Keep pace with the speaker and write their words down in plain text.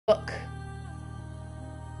book.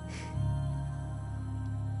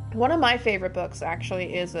 One of my favorite books,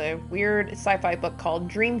 actually, is a weird sci-fi book called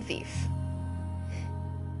Dream Thief.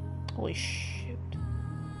 Holy shoot.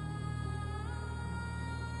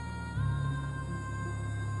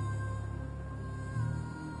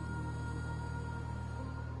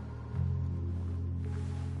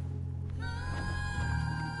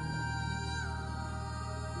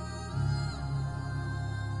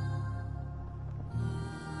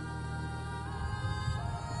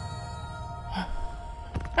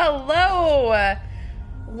 Hello!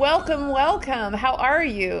 Welcome, welcome. How are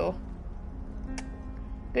you?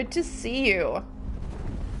 Good to see you.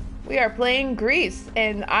 We are playing Gris,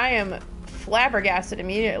 and I am flabbergasted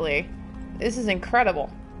immediately. This is incredible.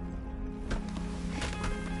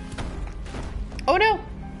 Oh no!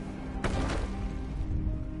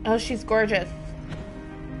 Oh, she's gorgeous.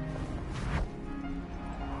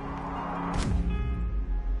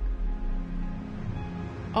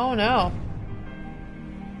 Oh no.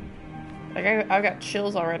 Like, I've got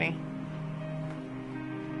chills already.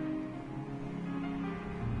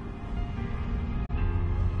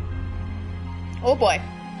 Oh boy.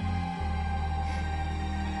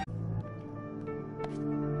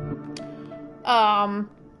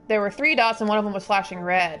 There were 3 dots and one of them was flashing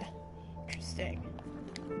red. Interesting.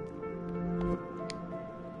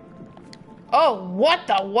 Oh, what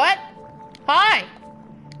the what? Hi!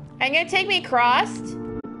 Are you gonna take me across?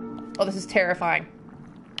 Oh, this is terrifying.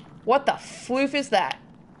 What the floof is that?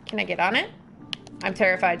 Can I get on it? I'm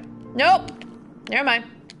terrified. Nope. Never mind.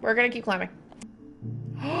 We're gonna keep climbing.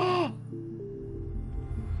 Oh,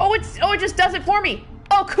 it just does it for me.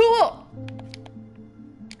 Oh, cool.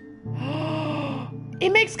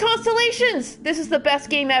 It makes constellations. This is the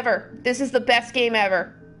best game ever. This is the best game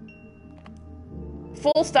ever.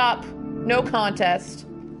 Full stop. No contest.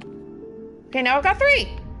 Okay, now I've got 3.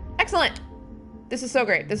 Excellent. This is so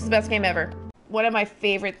great. This is the best game ever. One of my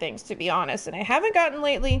favorite things, to be honest, and I haven't gotten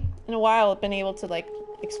lately in a while been able to like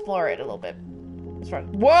explore it a little bit. As far as,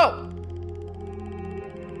 whoa!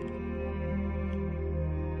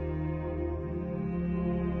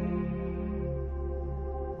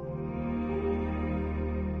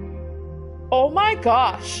 Oh my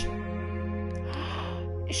gosh!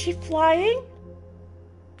 Is she flying?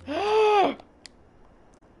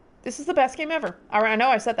 This is the best game ever. I know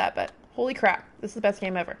I said that, but holy crap, this is the best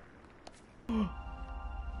game ever.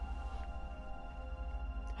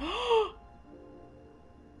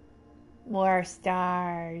 More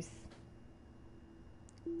stars.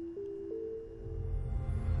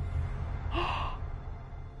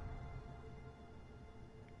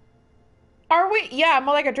 Are we? Yeah,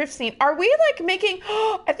 more like a drift scene. Are we like making?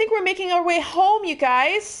 I think we're making our way home, you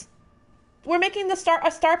guys. We're making the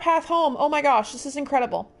a star path home. Oh my gosh, this is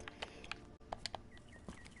incredible.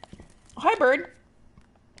 Oh, hi, bird.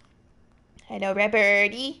 Hello, red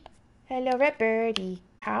birdie. Hello, red birdie.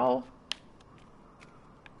 How?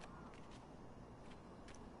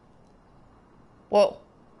 Whoa.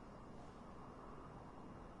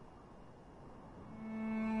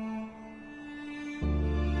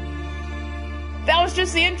 That was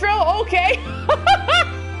just the intro? Okay.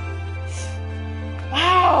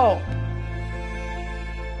 Wow.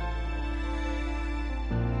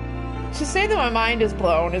 To say that my mind is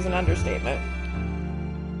blown is an understatement.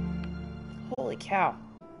 Holy cow.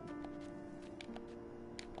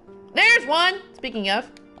 There's one! Speaking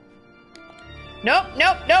of. Nope,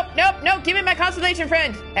 nope, nope, nope, nope. Give me my constellation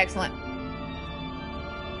friend. Excellent.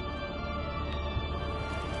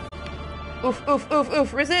 Oof, oof, oof,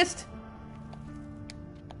 oof. Resist.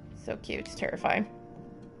 So cute. It's terrifying.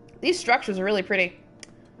 These structures are really pretty.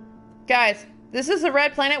 Guys, this is a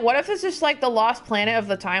red planet. What if it's just like the lost planet of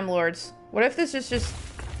the Time Lords? What if this is just...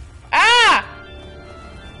 Ah!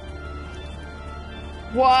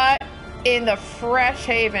 What in the fresh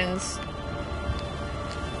havens?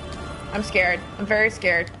 I'm scared. I'm very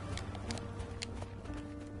scared.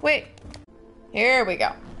 Wait. Here we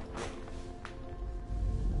go.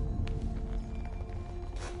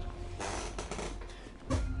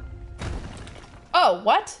 Oh,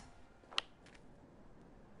 what?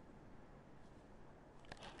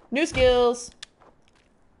 New skills.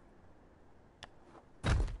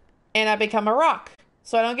 And I become a rock,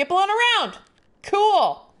 so I don't get blown around.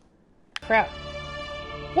 Cool. Crap.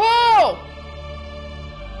 Whoa!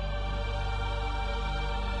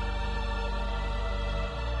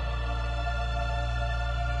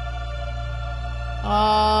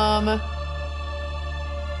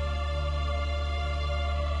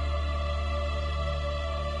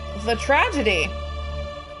 The tragedy.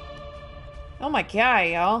 Oh my god,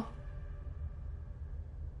 y'all.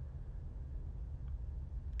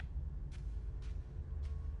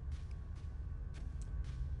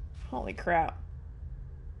 Holy crap.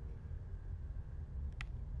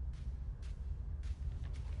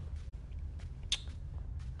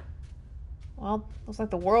 Well, looks like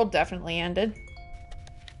the world definitely ended.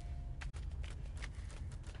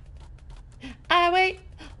 I wait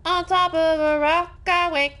on top of a rock. I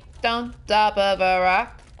wait on top of a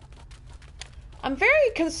rock. I'm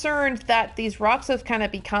very concerned that these rocks have kind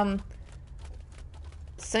of become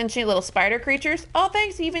sentient little spider creatures. Oh,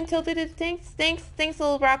 thanks, even tilted it. Thanks,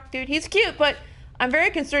 little rock dude. He's cute, but I'm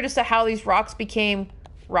very concerned as to how these rocks became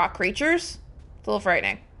rock creatures. It's a little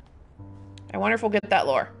frightening. I wonder if we'll get that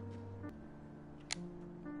lore.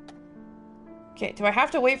 Okay, do I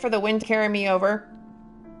have to wait for the wind to carry me over?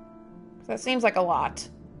 That seems like a lot.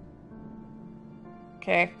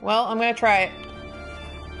 Okay, well, I'm gonna try it.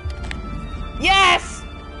 Yes!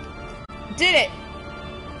 Did it!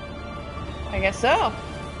 I guess so.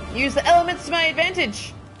 Use the elements to my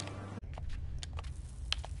advantage.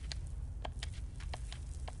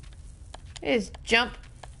 It is jump.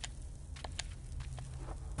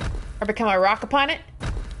 Or become a rock upon it.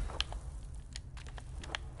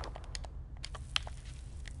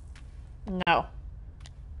 No.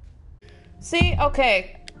 See?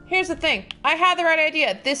 Okay. Here's the thing. I had the right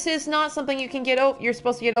idea. This is not something you can get over. You're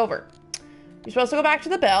supposed to get over. You're supposed to go back to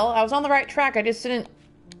the bell. I was on the right track. I just didn't...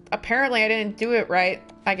 Apparently, I didn't do it right,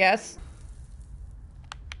 I guess.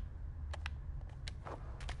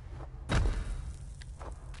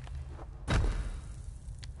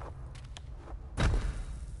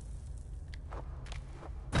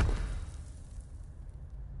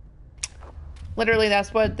 Literally,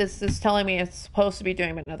 that's what this is telling me it's supposed to be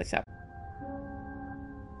doing, but nothing's happening.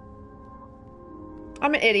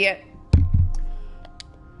 I'm an idiot.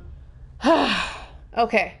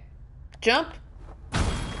 Okay. Jump.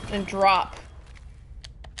 And drop.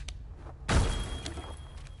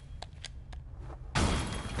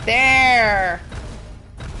 There!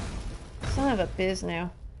 Son of a biz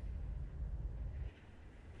now.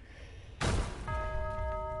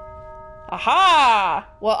 Aha!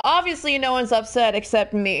 Well, obviously no one's upset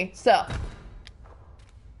except me, so.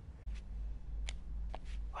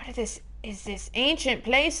 What is this ancient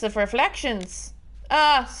place of reflections?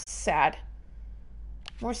 Ah, sad.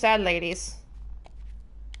 More sad ladies.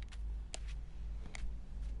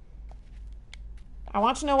 I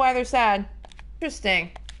want to know why they're sad.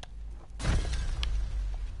 Interesting.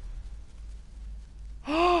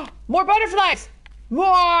 More butterflies!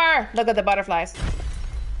 More! Look at the butterflies.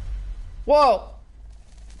 Whoa!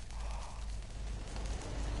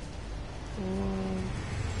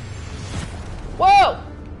 Whoa!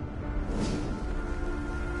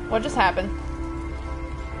 What just happened?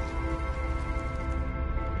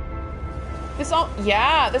 This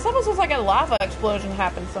almost looks like a lava explosion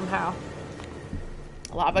happened somehow.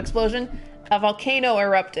 A lava explosion? A volcano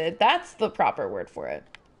erupted. That's the proper word for it.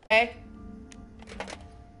 Okay?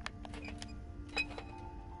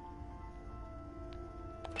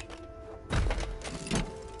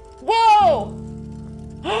 Whoa!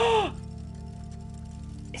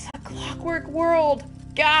 It's a clockwork world.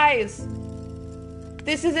 Guys!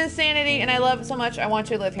 This is insanity and I love it so much. I want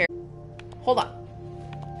to live here. Hold on.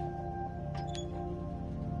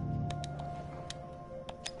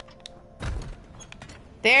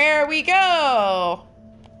 There we go.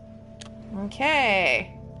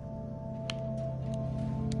 Okay.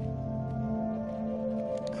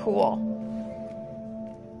 Cool.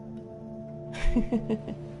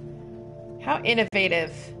 How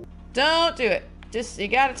innovative. Don't do it. Just, you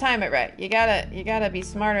gotta time it right. You gotta be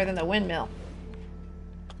smarter than the windmill.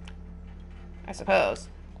 I suppose.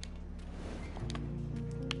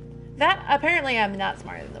 That, apparently I'm not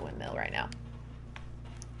smarter than the windmill right now.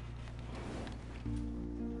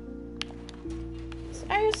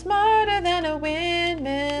 Are you smarter than a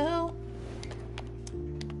windmill?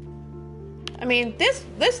 I mean,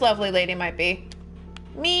 this lovely lady might be.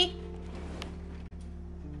 Me.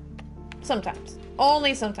 Sometimes.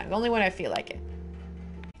 Only sometimes. Only when I feel like it.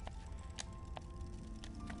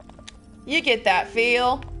 You get that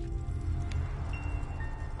feel.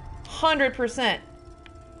 100%.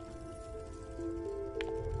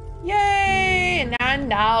 Yay! And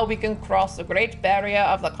now we can cross the great barrier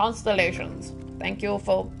of the constellations. Thank you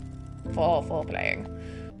for playing.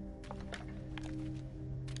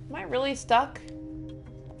 Am I really stuck?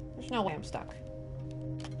 There's no way I'm stuck.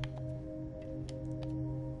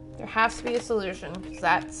 There has to be a solution, because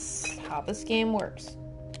that's how this game works.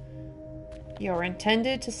 You're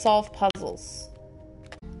intended to solve puzzles.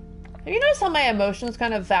 Have you noticed how my emotions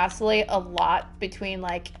kind of vacillate a lot between,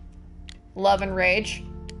 like, love and rage?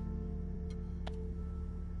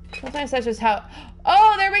 Sometimes that's just how...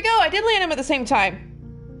 Oh, there we go! I did land them at the same time!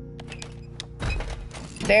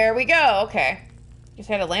 There we go. Okay. Just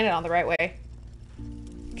had to land it on the right way.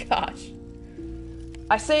 Gosh.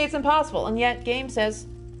 I say it's impossible, and yet game says,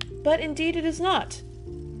 but indeed it is not.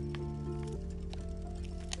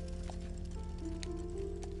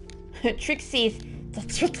 Trixie's... The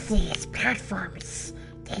Trixie's platforms.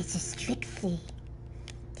 There's this Trixie.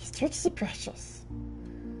 This Trixie precious.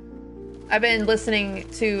 I've been listening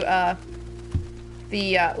to,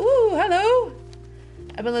 ooh, hello!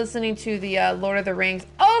 I've been listening to the, Lord of the Rings.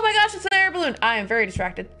 Oh my gosh, it's an air balloon! I am very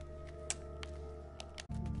distracted.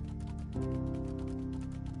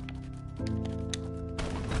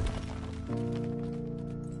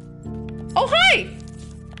 Oh, hi!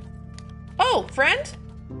 Oh, friend?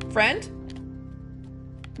 Friend?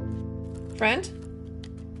 Friend?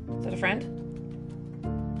 Is that a friend?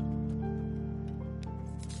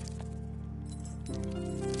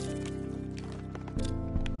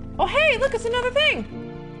 Oh, hey, look, it's another thing!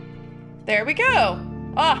 There we go!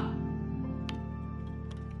 Ah!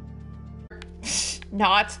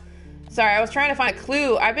 Not. Sorry, I was trying to find a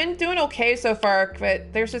clue. I've been doing okay so far,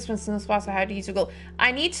 but there's just been some spots I had to use Google.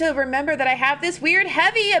 I need to remember that I have this weird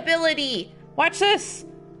heavy ability! Watch this!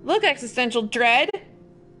 Look, existential dread!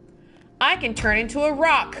 I can turn into a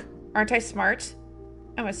rock! Aren't I smart?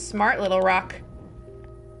 I'm a smart little rock.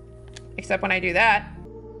 Except when I do that.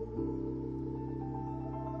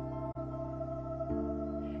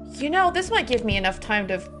 You know, this might give me enough time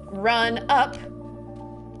to run up.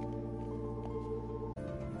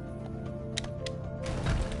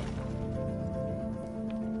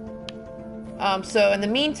 So in the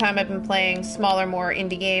meantime, I've been playing smaller, more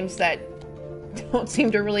indie games that don't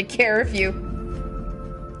seem to really care if you,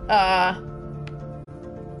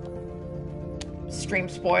 stream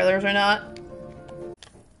spoilers or not.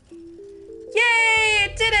 Yay!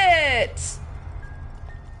 It did it!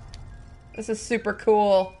 This is super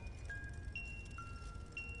cool.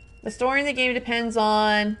 The story in the game depends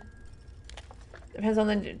on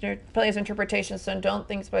the player's interpretation, so don't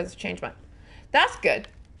think spoilers change much. That's good.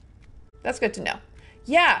 That's good to know.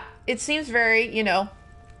 Yeah, it seems very, you know,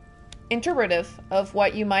 interpretive of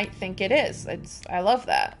what you might think it is. I love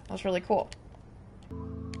that. That's really cool.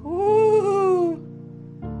 Ooh.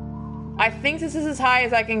 I think this is as high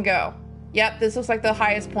as I can go. Yep, this looks like the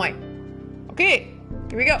highest point. Okay,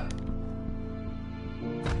 here we go.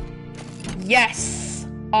 Yes!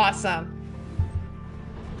 Awesome.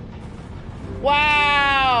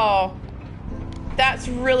 Wow! That's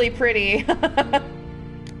really pretty.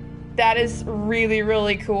 That is really,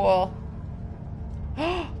 really cool.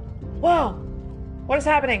 Whoa! What is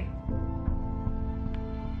happening?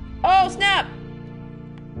 Oh, snap!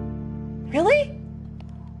 Really?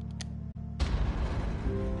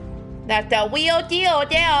 That's the wheel deal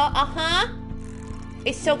there, uh-huh.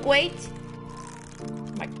 It's so great.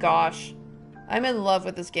 Oh my gosh. I'm in love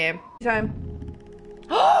with this game. Time.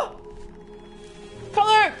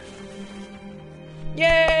 Color!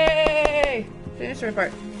 Yay! Finish the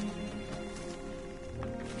part.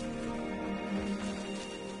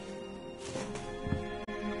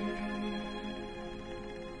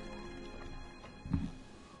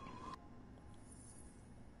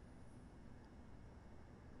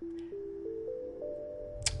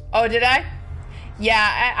 Oh, did I?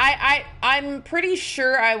 Yeah, I'm pretty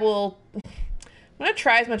sure I will. I'm gonna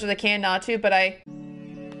try as much as I can not to, but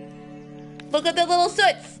look at the little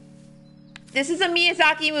soots. This is a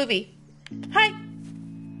Miyazaki movie. Hi.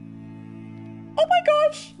 Oh my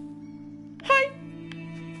gosh. Hi.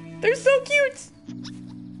 They're so cute.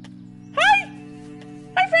 Hi.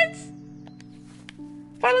 Hi, friends.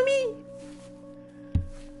 Follow me.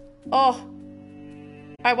 Oh.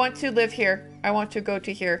 I want to live here. I want to go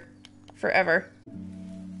to here forever.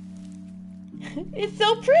 It's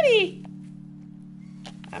so pretty.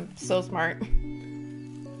 I'm so smart.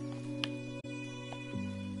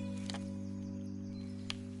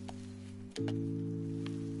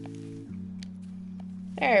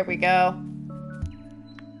 There we go.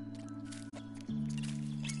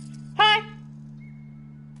 Hi.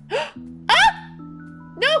 Ah!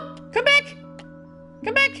 No! Come back!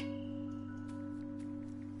 Come back!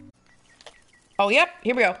 Oh, yep.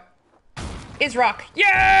 Here we go. Is rock.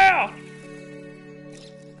 Yeah!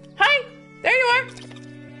 Hi! There you are!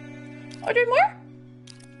 Oh, there's more?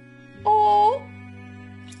 Oh.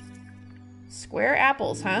 Square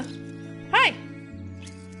apples, huh? Hi!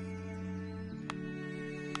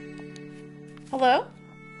 Hello?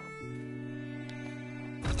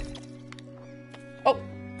 Oh.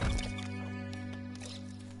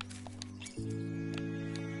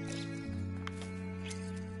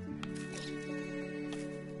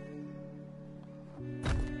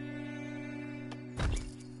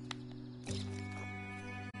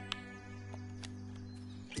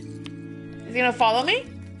 Is he gonna follow me?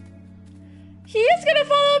 He is gonna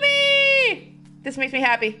follow me! This makes me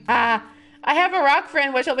happy. Ah, I have a rock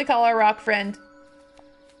friend. What shall we call our rock friend?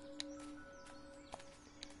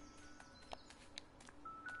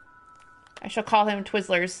 I shall call him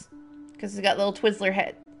Twizzlers. Because he's got little Twizzler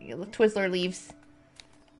head. Twizzler leaves.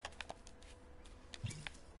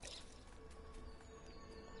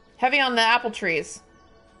 Heavy on the apple trees.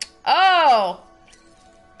 Oh!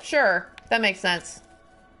 Sure. That makes sense.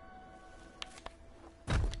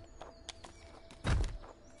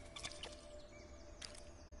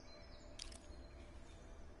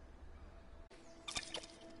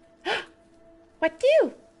 What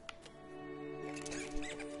do?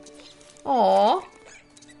 Aww.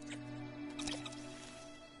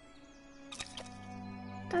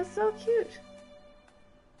 That's so cute.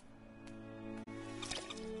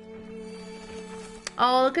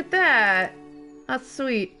 Oh, look at that. That's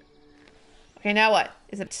sweet. Okay, now what?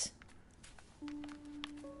 Is it...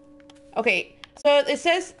 Okay, so it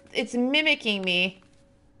says it's mimicking me.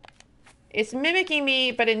 It's mimicking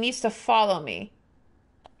me, but it needs to follow me.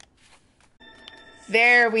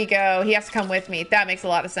 There we go. He has to come with me. That makes a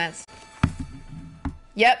lot of sense.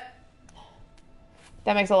 Yep.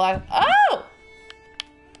 That makes a lot of... Oh!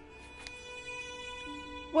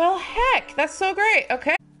 Well, heck. That's so great.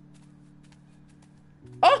 Okay.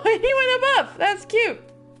 Oh, he went above. That's cute.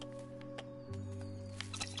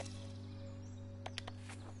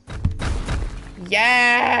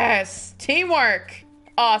 Yes! Teamwork.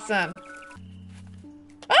 Awesome.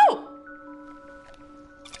 Oh!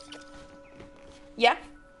 Yeah.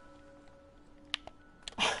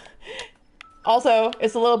 Also,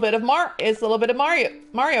 it's a little bit of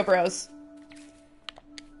Mario Bros.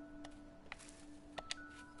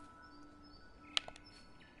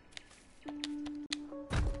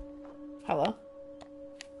 Hello?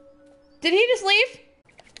 Did he just leave?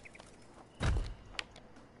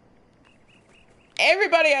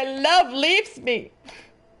 Everybody I love leaves me.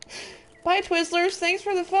 Bye, Twizzlers. Thanks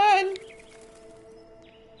for the fun.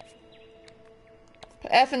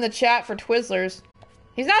 F in the chat for Twizzlers.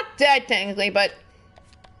 He's not dead technically, but...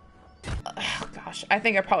 Oh, gosh, I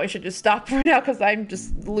think I probably should just stop for now because I'm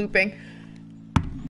just looping.